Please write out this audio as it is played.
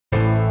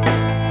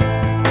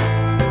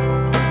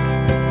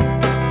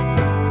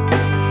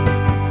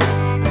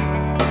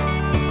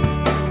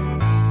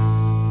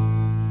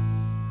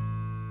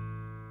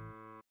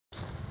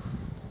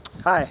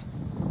Hi,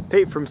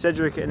 Pete from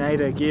Cedric and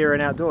Ada Gear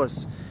and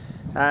Outdoors.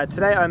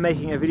 Today I'm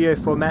making a video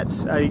for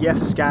Matt's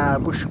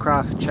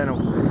Bushcraft channel.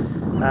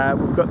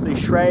 We've got the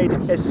Schrade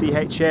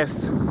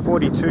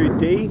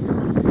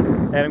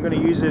SCHF42D and I'm going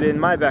to use it in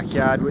my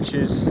backyard, which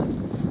is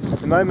at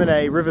the moment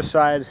a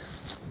riverside,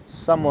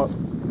 somewhat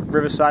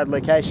riverside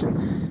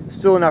location.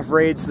 Still enough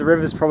reeds, the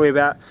river's probably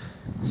about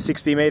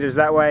 60 metres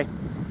that way,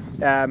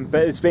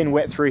 but it's been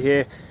wet through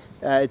here.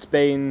 It's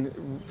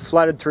been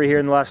flooded through here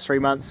in the last 3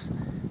 months.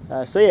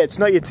 So yeah, it's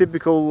not your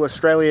typical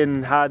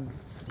Australian hard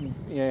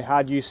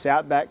use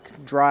outback,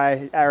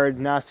 dry, arid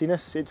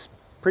nastiness. It's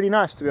pretty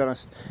nice, to be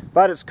honest,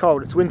 but it's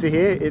cold. It's winter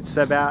here. It's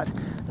about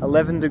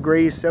 11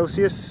 degrees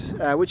Celsius,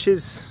 which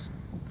is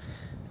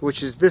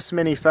this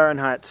many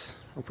Fahrenheit.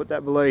 I'll put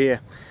that below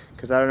here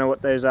because I don't know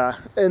what those are.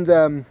 And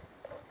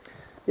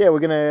yeah, we're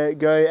gonna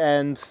go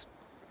and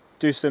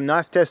do some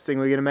knife testing.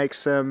 We're gonna make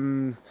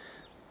some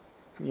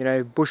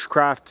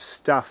bushcraft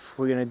stuff.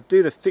 We're going to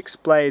do the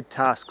fixed blade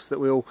tasks that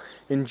we'll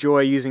enjoy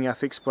using our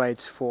fixed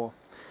blades for.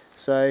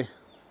 So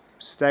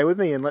stay with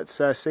me and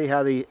let's see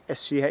how the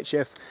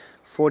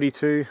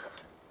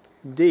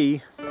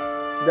SCHF42D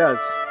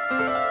does.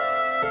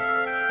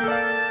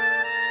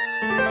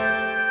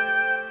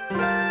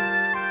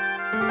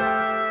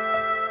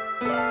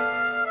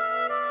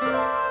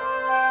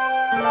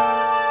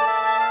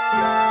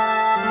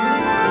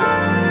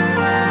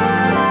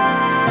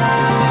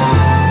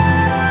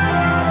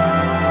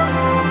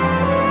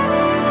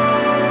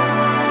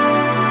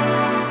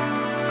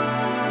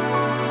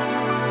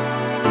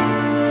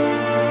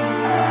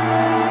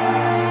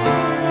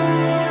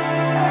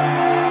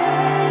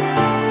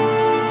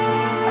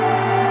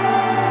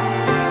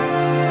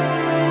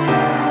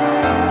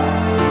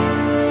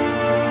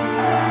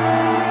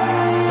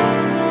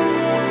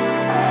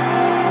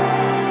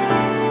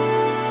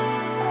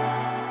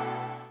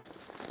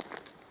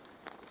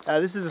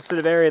 This is the sort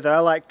of area that I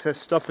like to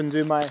stop and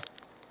do my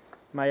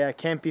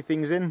campy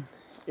things in.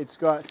 It's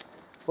got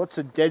lots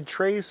of dead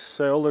trees,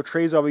 so all the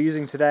trees I'll be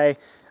using today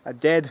are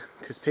dead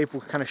because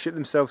people kind of shit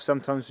themselves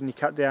sometimes when you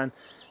cut down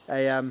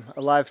a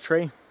live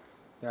tree.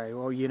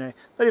 Well, not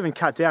even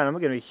cut down, I'm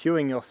not going to be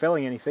hewing or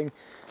felling anything,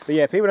 but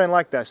yeah, people don't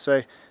like that.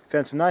 So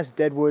found some nice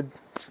deadwood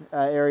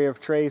area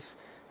of trees.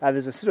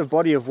 There's a sort of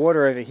body of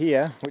water over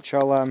here, which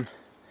I'll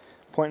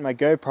point my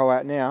GoPro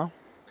at now.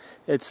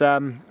 It's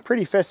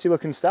pretty festy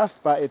looking stuff,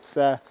 but it's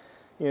I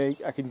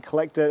can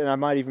collect it and I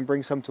might even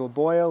bring some to a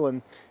boil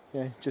and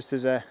just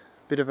as a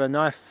bit of a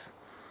knife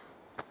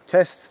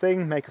test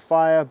thing, make a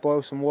fire,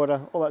 boil some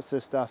water, all that sort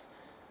of stuff.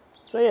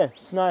 So yeah,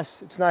 it's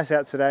nice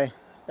out today.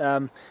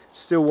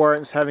 Still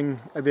warrants having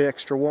a bit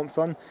extra warmth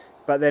on,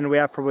 but then we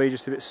are probably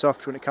just a bit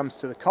soft when it comes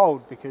to the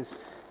cold because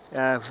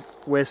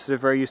we're sort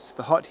of very used to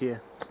the hot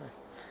here. So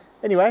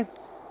anyway,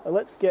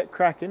 let's get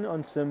cracking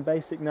on some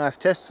basic knife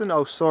testing.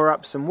 I'll saw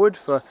up some wood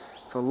for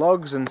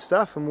logs and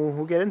stuff and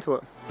we'll get into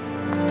it.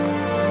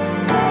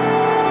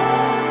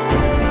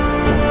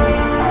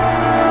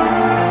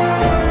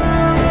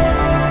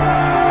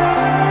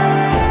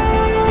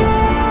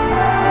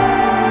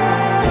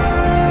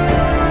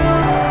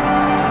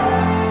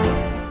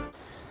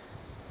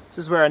 This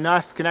is where a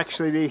knife can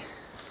actually be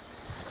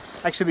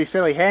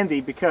fairly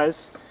handy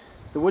because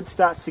the wood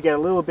starts to get a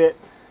little bit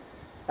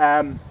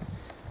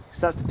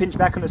starts to pinch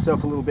back on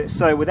itself a little bit.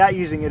 So without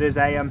using it as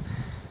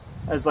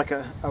like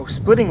a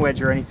splitting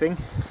wedge or anything,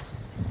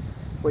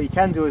 what you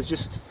can do is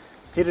just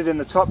hit it in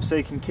the top so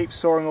you can keep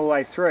sawing all the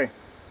way through.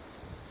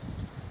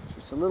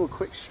 Just a little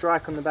quick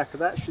strike on the back of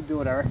that should do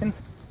it, I reckon.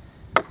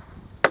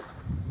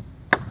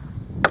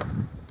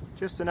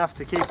 Just enough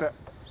to keep the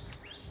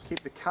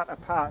cut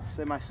apart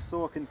so my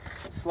saw can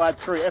slide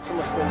through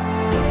effortlessly.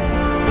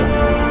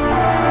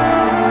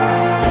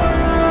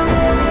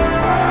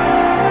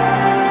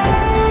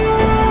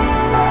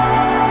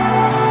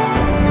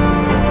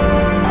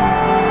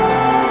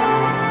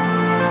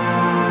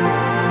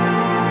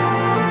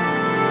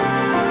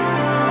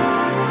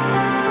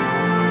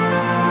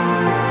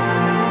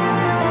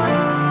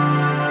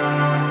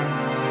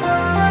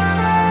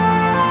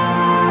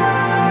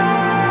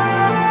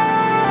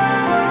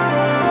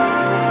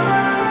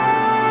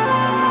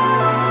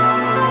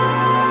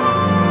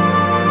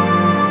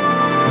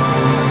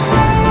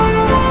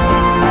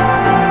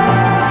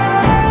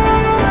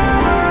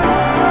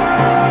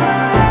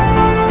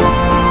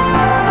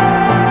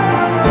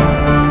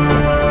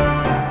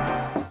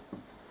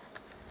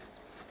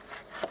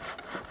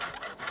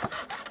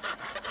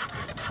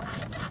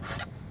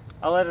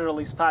 I'll edit all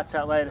these parts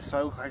out later so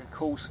I look like a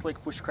cool,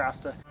 slick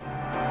bushcrafter.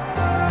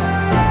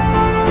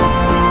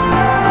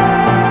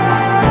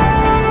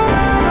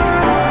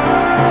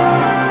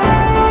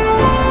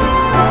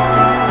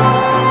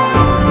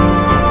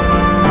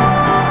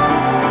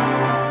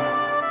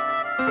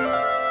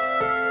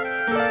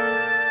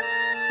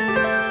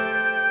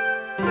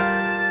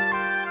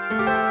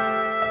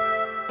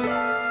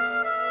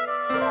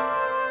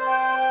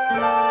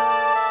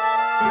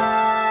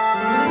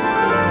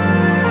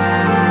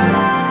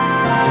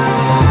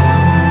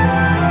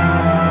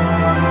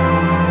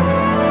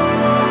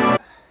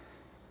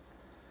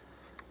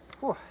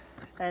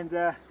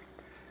 and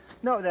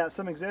not without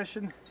some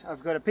exertion,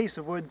 I've got a piece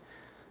of wood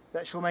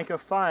that shall make a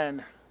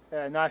fine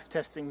knife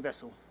testing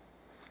vessel.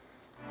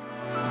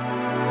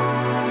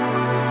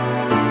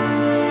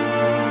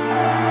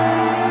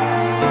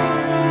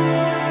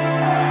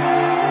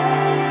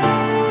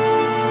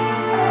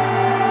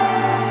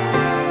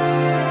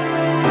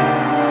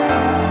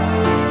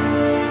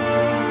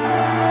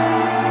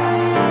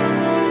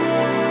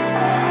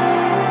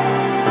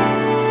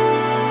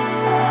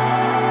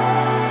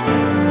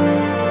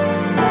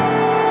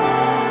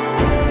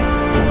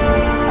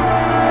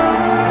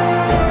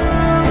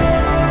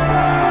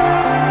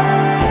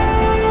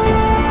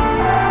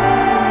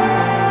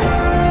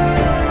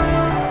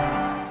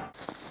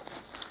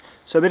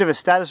 So a bit of a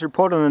status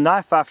report on the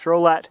knife after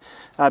all that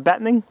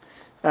battening.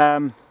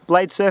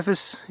 Blade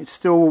surface, it's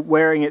still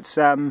wearing its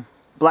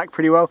black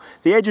pretty well.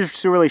 The edge is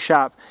still really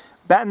sharp.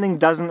 Battening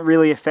doesn't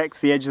really affect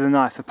the edge of the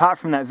knife. Apart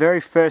from that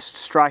very first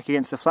strike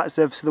against the flat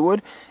surface of the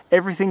wood,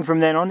 everything from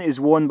then on is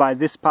worn by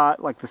this part,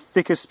 like the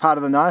thickest part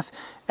of the knife.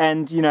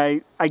 And you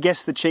know, I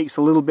guess the cheek's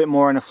a little bit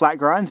more in a flat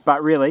grind,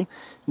 but really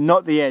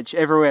not the edge,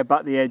 everywhere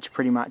but the edge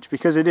pretty much,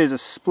 because it is a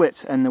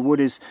split and the wood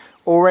is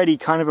already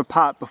kind of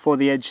apart before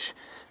the edge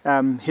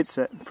hits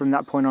it from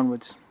that point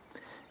onwards.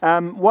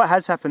 What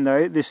has happened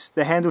though,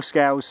 the handle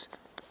scales,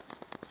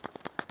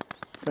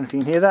 I don't know if you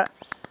can hear that,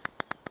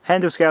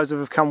 handle scales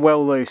have come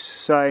well loose,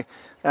 so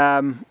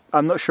I'm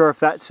not sure if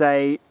that's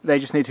they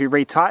just need to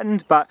be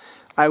retightened, but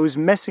I was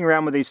messing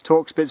around with these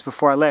Torx bits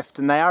before I left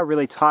and they are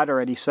really tight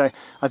already, so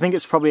I think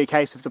it's probably a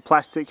case of the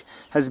plastic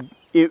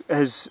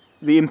the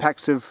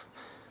impacts have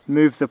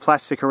moved the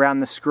plastic around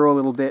the screw a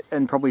little bit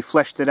and probably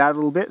fleshed it out a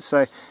little bit,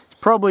 so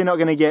probably not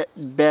going to get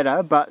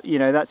better, but you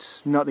know,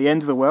 that's not the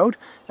end of the world.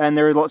 And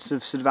there are lots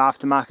of sort of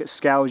aftermarket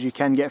scales you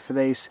can get for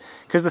these,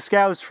 because the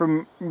scales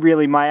from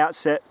really my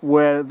outset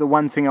were the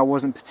one thing I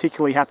wasn't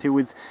particularly happy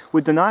with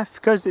the knife,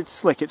 because it's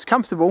slick, it's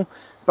comfortable,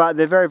 but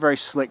they're very, very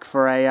slick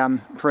for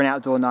an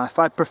outdoor knife.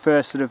 I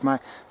prefer sort of my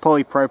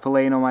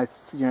polypropylene or my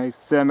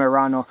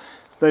Thermarun or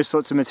those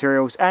sorts of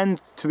materials,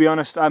 and to be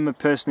honest, I'm a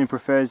person who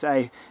prefers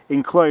a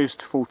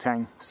enclosed full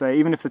tang. So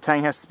even if the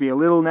tang has to be a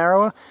little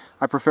narrower,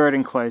 I prefer it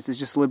enclosed. It's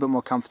just a little bit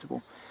more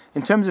comfortable.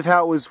 In terms of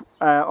how it was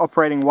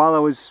operating while I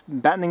was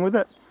battening with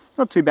it,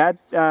 not too bad.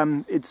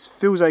 It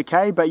feels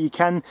okay, but you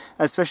can,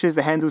 especially as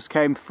the handles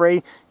came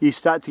free, you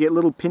start to get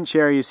little pinch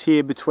areas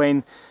here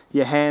between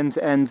your hand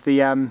and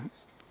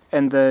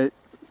the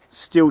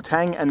steel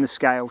tang and the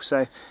scale.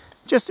 So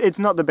just, it's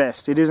not the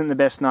best. It isn't the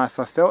best knife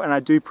I felt, and I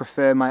do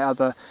prefer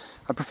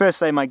I prefer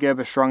say my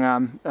Gerber strong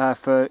arm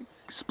for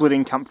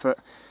splitting comfort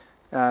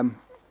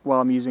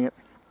while I'm using it.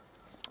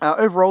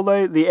 Overall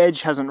though, the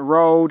edge hasn't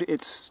rolled,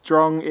 it's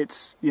strong,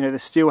 it's, you know, the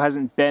steel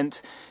hasn't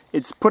bent,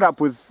 it's put up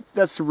with,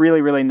 that's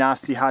really, really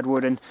nasty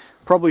hardwood, and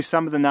probably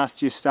some of the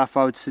nastiest stuff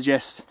I would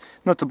suggest,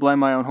 not to blow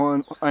my own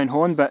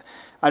horn, but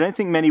I don't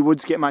think many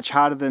woods get much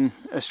harder than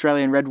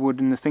Australian redwood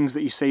and the things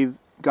that you see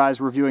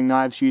guys reviewing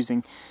knives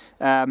using.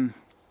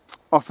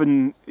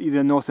 Often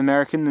either North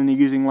American, and they're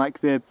using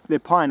like their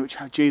pine, which,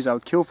 oh geez, I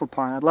would kill for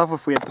pine. I'd love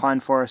if we had pine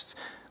forests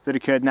that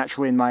occurred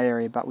naturally in my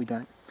area, but we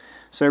don't.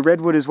 So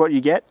redwood is what you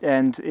get,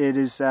 and it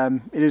is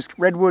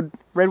redwood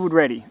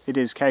ready. It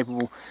is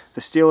capable.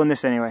 The steel in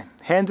this anyway.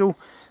 Handle,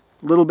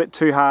 a little bit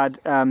too hard.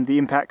 The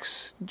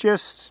impacts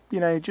just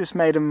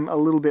made them a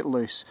little bit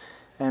loose.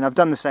 And I've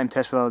done the same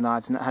test with other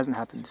knives, and that hasn't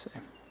happened. So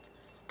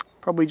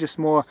probably just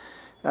more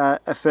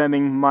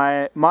affirming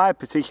my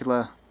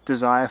particular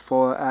desire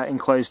for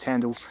enclosed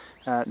handle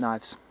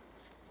knives.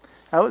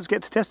 Let's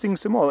get to testing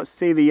some more. Let's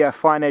see the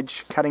fine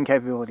edge cutting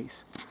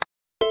capabilities.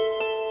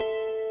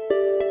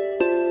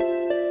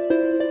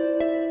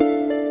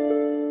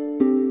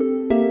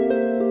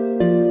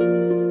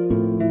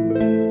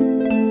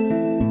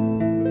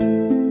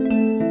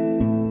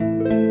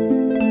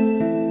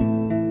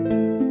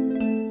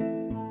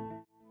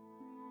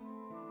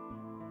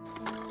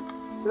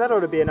 So that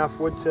ought to be enough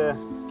wood to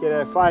get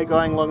a fire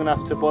going long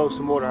enough to boil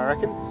some water, I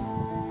reckon.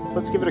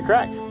 Let's give it a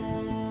crack.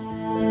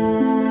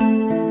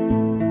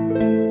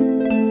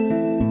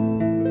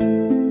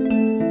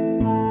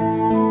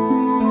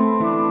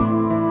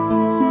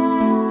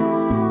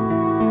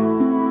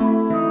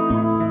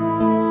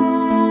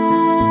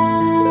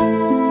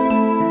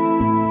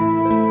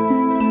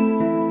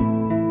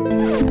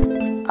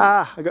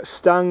 I got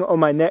stung on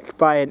my neck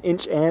by an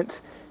inch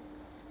ant.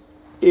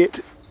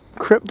 It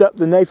crept up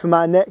the nape of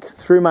my neck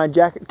through my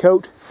jacket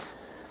coat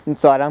and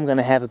thought, I'm going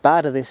to have a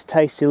bite of this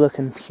tasty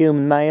looking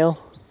human male.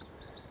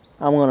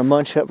 I'm going to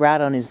munch up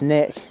right on his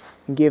neck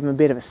and give him a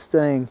bit of a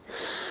sting.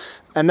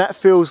 And that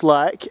feels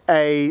like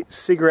a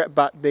cigarette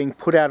butt being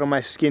put out on my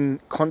skin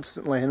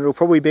constantly, and it'll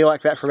probably be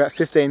like that for about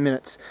 15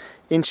 minutes.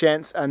 Inch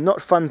ants are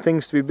not fun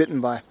things to be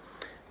bitten by.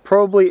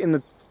 Probably in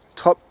the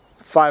top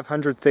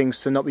 500 things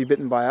to not be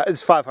bitten by.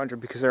 It's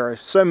 500 because there are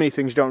so many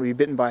things you don't want to be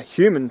bitten by.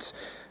 Humans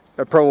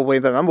are probably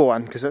the number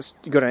one because that's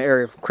got an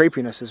area of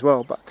creepiness as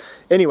well. But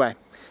anyway,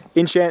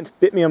 inch ant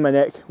bit me on my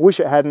neck. Wish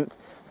it hadn't,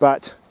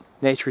 but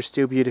nature is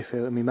still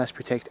beautiful and we must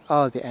protect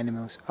all the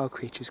animals, all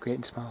creatures great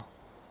and small.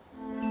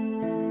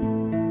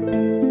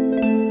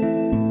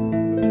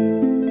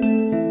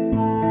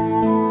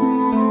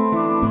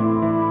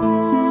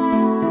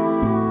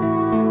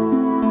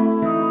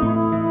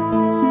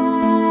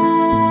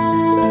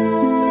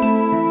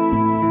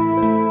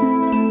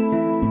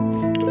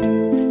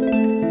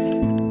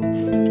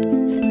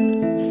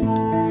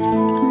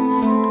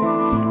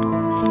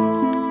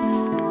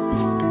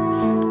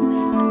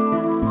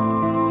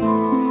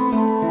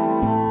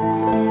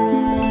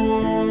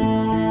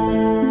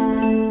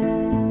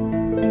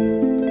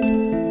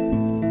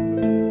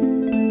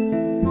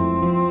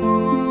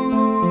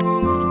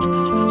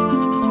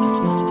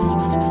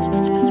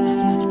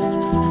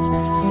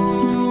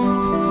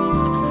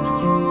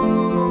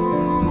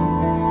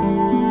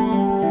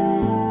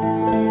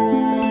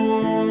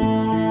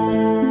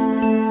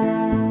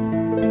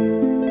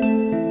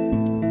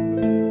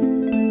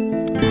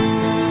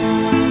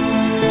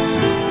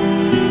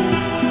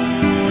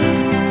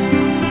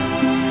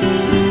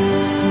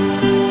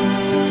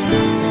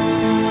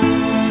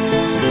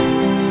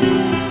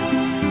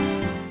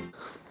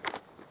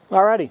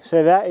 Alrighty,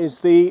 so that is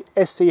the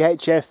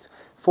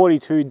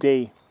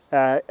SCHF42D,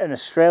 an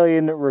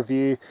Australian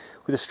review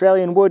with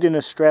Australian wood in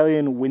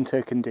Australian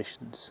winter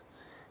conditions.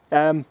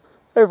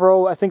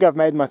 Overall, I think I've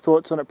made my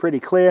thoughts on it pretty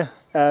clear.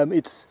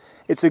 It's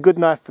a good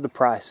knife for the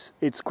price.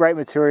 It's great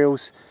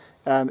materials.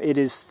 It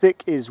is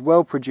thick, it is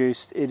well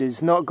produced. It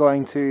is not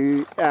going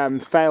to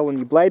fail on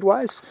you blade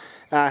wise.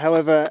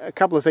 However, a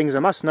couple of things I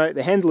must note: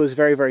 the handle is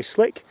very, very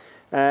slick.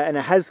 And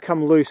it has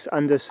come loose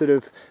under sort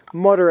of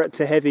moderate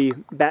to heavy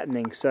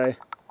battening, so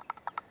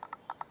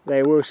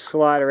they will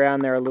slide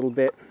around there a little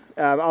bit.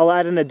 I'll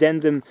add an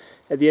addendum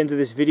at the end of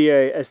this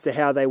video as to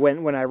how they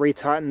went when I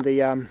retightened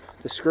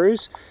the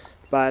screws,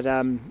 but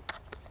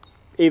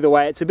either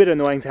way, it's a bit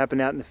annoying to happen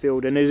out in the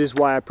field, and it is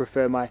why I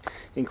prefer my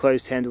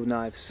enclosed handle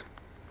knives.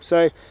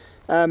 So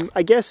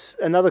I guess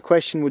another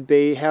question would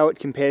be how it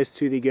compares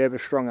to the Gerber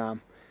Strong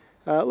Arm.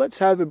 Let's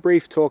have a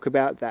brief talk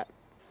about that.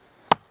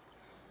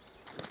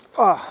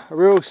 Oh, a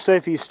real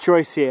Sophie's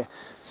choice here.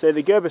 So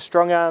the Gerber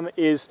Strong Arm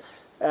is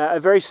a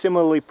very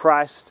similarly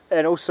priced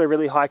and also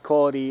really high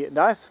quality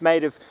knife,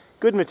 made of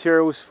good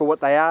materials for what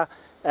they are,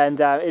 and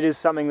it is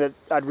something that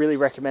I'd really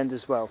recommend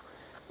as well.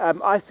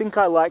 I think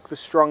I like the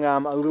Strong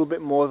Arm a little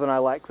bit more than I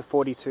like the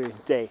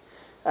 42D.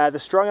 The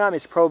Strong Arm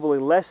is probably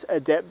less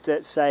adept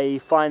at, say,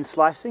 fine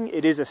slicing.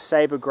 It is a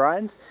saber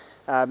grind,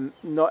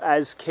 not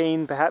as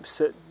keen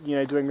perhaps at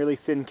doing really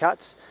thin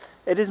cuts.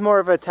 It is more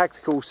of a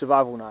tactical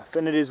survival knife,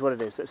 and it is what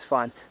it is, it's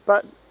fine.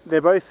 But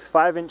they're both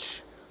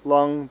 5-inch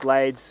long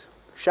blades,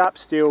 sharp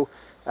steel.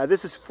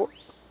 This is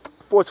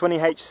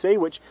 420HC,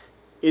 which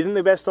isn't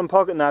the best on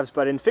pocket knives,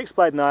 but in fixed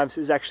blade knives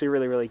is actually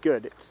really, really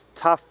good. It's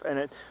tough and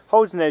it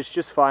holds an edge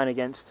just fine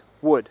against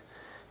wood.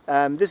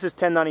 This is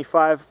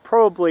 1095,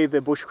 probably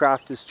the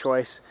Bushcrafter's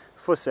choice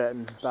for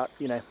certain, but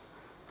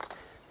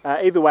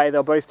either way,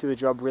 they'll both do the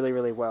job really,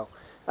 really well.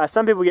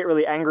 Some people get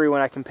really angry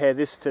when I compare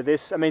this to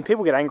this. I mean,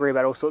 people get angry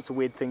about all sorts of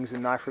weird things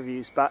in knife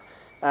reviews, but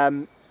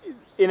in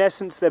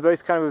essence, they're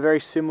both kind of a very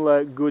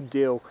similar good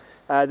deal.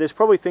 There's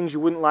probably things you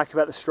wouldn't like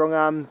about the Strong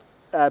Arm.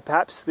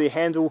 Perhaps the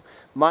handle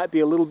might be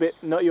a little bit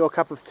not your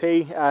cup of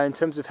tea in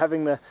terms of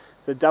having the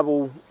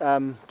double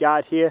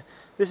guard here.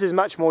 This is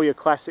much more your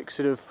classic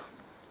sort of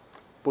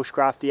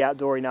bushcrafty,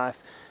 outdoory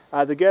knife.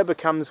 The Gerber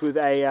comes with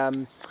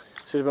a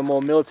sort of a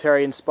more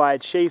military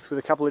inspired sheath with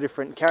a couple of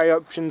different carry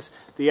options.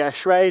 The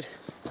Schrade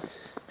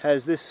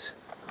has this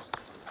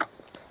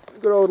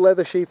good old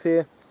leather sheath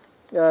here,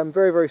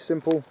 very, very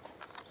simple,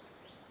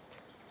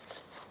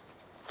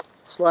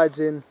 slides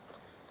in,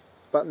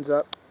 buttons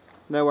up,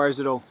 no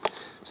worries at all.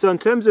 So in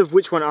terms of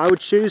which one I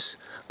would choose,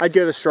 I'd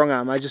go the Strong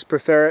Arm. I just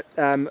prefer it.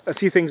 A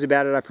few things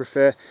about it I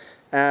prefer,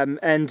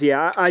 and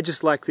yeah, I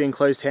just like the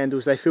enclosed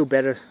handles. They feel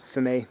better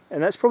for me,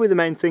 and that's probably the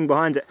main thing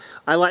behind it.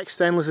 I like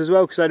stainless as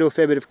well because I do a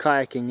fair bit of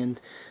kayaking,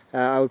 and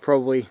I would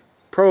probably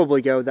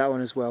go with that one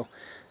as well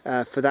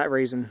for that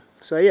reason.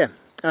 So yeah,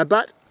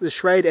 but the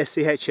Schrade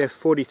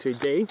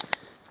SCHF42D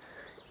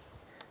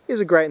is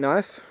a great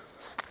knife.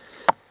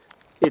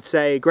 It's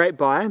a great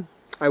buy.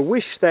 I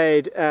wish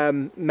they'd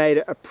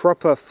made a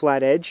proper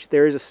flat edge.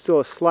 There is still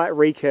a slight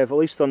recurve, at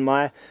least on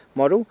my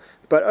model,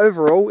 but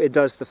overall it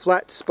does the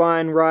flat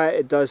spine right,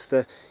 it does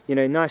the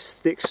nice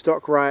thick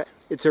stock right.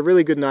 It's a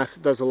really good knife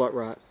that does a lot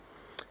right.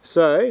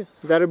 So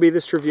that'll be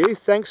this review.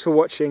 Thanks for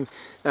watching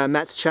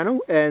Matt's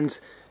channel, and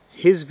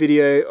his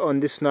video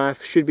on this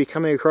knife should be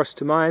coming across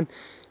to mine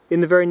in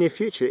the very near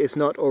future, if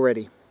not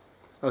already.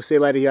 I'll see you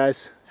later,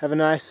 guys. Have a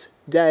nice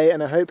day,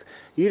 and I hope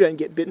you don't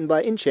get bitten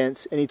by inch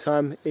ants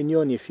anytime in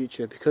your near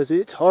future, because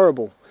it's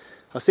horrible.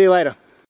 I'll see you later.